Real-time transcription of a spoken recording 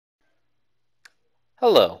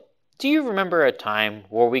Hello. Do you remember a time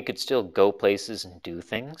where we could still go places and do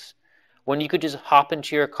things? When you could just hop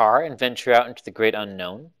into your car and venture out into the great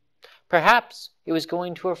unknown? Perhaps it was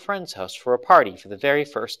going to a friend's house for a party for the very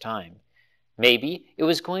first time. Maybe it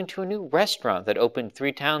was going to a new restaurant that opened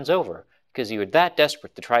 3 towns over because you were that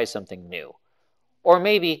desperate to try something new. Or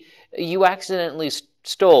maybe you accidentally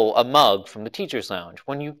stole a mug from the teacher's lounge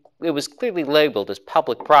when it was clearly labeled as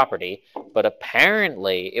public property, but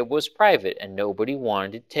apparently it was private and nobody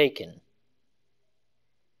wanted it taken.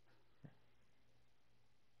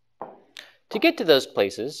 To get to those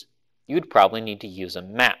places, you'd probably need to use a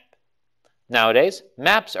map. Nowadays,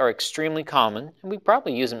 maps are extremely common, and we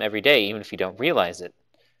probably use them every day even if you don't realize it.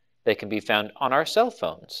 They can be found on our cell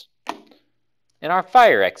phones, in our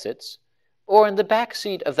fire exits, or in the back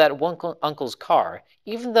seat of that uncle's car,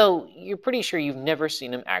 even though you're pretty sure you've never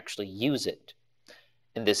seen him actually use it.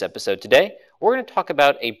 In this episode today, we're going to talk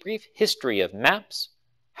about a brief history of maps,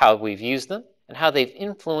 how we've used them, and how they've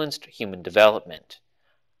influenced human development.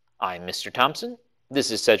 I'm Mr. Thompson,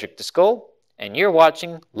 this is Cedric the Skull, and you're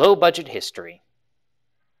watching Low Budget History.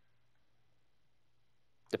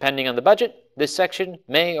 Depending on the budget, this section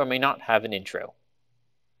may or may not have an intro.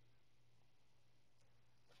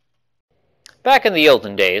 Back in the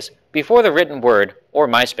olden days, before the written word or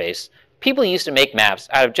MySpace, people used to make maps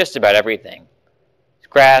out of just about everything.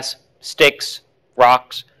 Grass, sticks,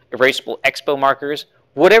 rocks, erasable expo markers,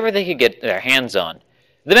 whatever they could get their hands on.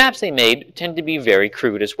 The maps they made tend to be very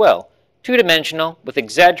crude as well, two-dimensional with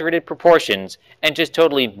exaggerated proportions and just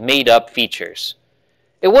totally made-up features.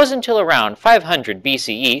 It wasn't until around 500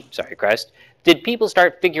 BCE, did people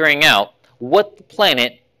start figuring out what the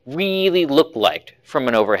planet really looked like from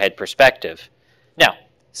an overhead perspective. Now,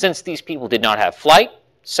 since these people did not have flight,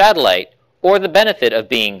 satellite, or the benefit of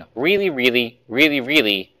being really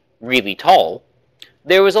tall,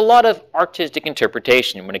 there was a lot of artistic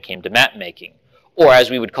interpretation when it came to map making, or as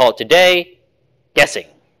we would call it today, guessing.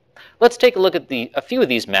 Let's take a look at a few of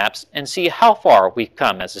these maps and see how far we've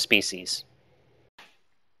come as a species.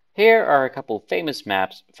 Here are a couple of famous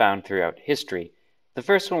maps found throughout history. The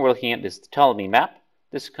first one we're looking at is the Ptolemy map.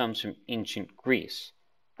 This comes from ancient Greece.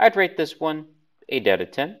 I'd rate this one 8 out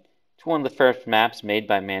of 10. It's one of the first maps made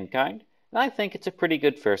by mankind, and I think it's a pretty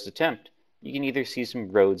good first attempt. You can either see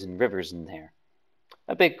some roads and rivers in there.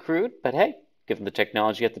 A bit crude, but hey, given the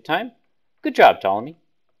technology at the time, good job, Ptolemy.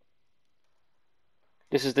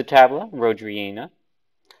 This is the Tabula Rodriana.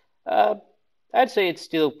 I'd say it's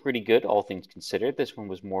still pretty good, all things considered. This one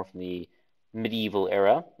was more from the medieval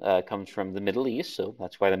era, comes from the Middle East, so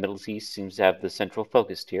that's why the Middle East seems to have the central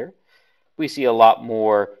focus here. We see a lot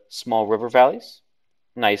more small river valleys,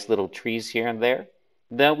 nice little trees here and there,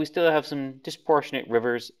 though we still have some disproportionate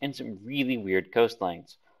rivers and some really weird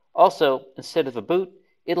coastlines. Also, instead of a boot,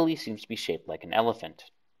 Italy seems to be shaped like an elephant.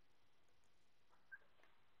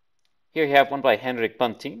 Here you have one by Henrik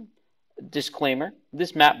Bunting. Disclaimer,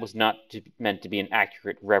 this map was not meant to be an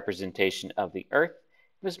accurate representation of the Earth.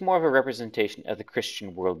 It was more of a representation of the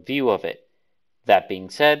Christian worldview of it. That being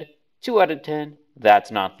said, 2 out of 10,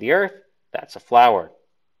 that's not the Earth, that's a flower.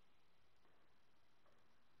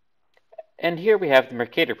 And here we have the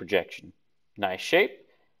Mercator projection. Nice shape,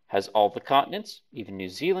 has all the continents, even New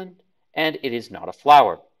Zealand, and it is not a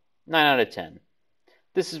flower. 9 out of 10.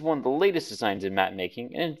 This is one of the latest designs in map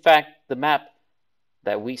making, and in fact, the map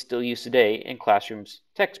that we still use today in classrooms,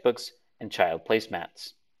 textbooks, and child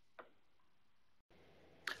placemats.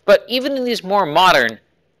 But even in these more modern,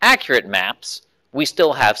 accurate maps, we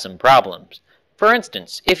still have some problems. For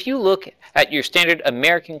instance, if you look at your standard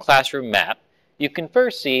American classroom map, you can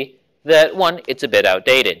first see that, 1, it's a bit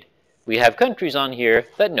outdated. We have countries on here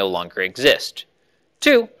that no longer exist.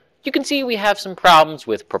 2, you can see we have some problems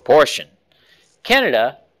with proportion.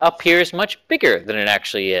 Canada appears much bigger than it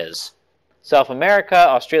actually is. South America,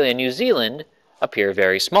 Australia, and New Zealand appear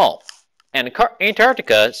very small. And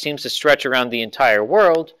Antarctica seems to stretch around the entire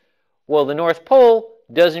world, while the North Pole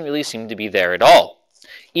doesn't really seem to be there at all.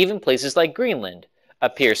 Even places like Greenland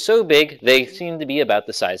appear so big they seem to be about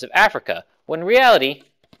the size of Africa, when in reality,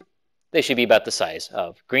 they should be about the size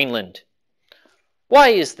of Greenland. Why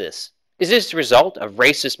is this? Is this the result of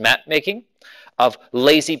racist map making? Of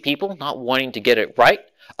lazy people not wanting to get it right?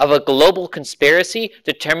 Of a global conspiracy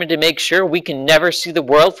determined to make sure we can never see the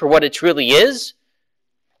world for what it really is?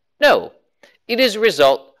 No, it is a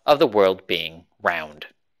result of the world being round.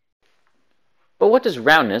 But what does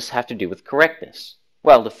roundness have to do with correctness?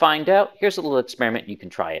 Well, to find out, here's a little experiment you can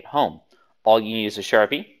try at home. All you need is a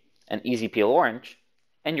Sharpie, an Easy Peel orange,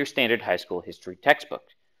 and your standard high school history textbook.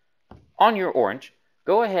 On your orange,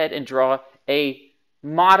 go ahead and draw a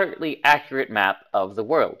moderately accurate map of the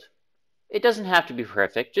world. It doesn't have to be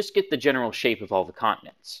perfect, just get the general shape of all the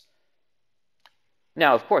continents.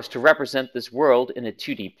 Now, of course, to represent this world in a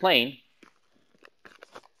 2D plane,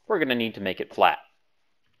 we're going to need to make it flat.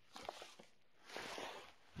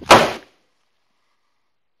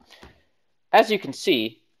 As you can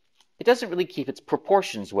see, it doesn't really keep its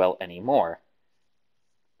proportions well anymore.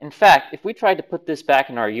 In fact, if we tried to put this back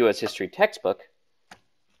in our U.S. history textbook,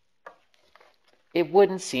 it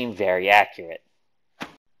wouldn't seem very accurate.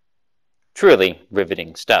 Truly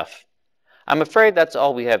riveting stuff. I'm afraid that's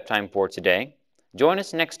all we have time for today. Join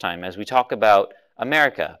us next time as we talk about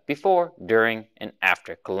America before, during, and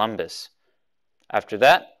after Columbus. After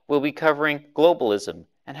that, we'll be covering globalism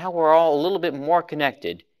and how we're all a little bit more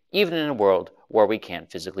connected, even in a world where we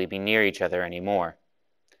can't physically be near each other anymore.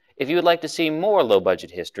 If you would like to see more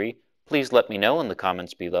low-budget history, please let me know in the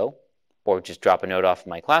comments below, or just drop a note off in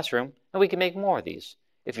my classroom and we can make more of these.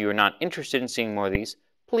 If you are not interested in seeing more of these,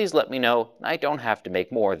 please let me know and I don't have to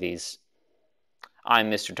make more of these.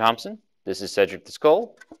 I'm Mr. Thompson, this is Cedric the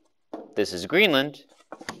Skull, this is Greenland,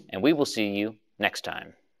 and we will see you next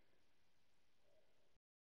time.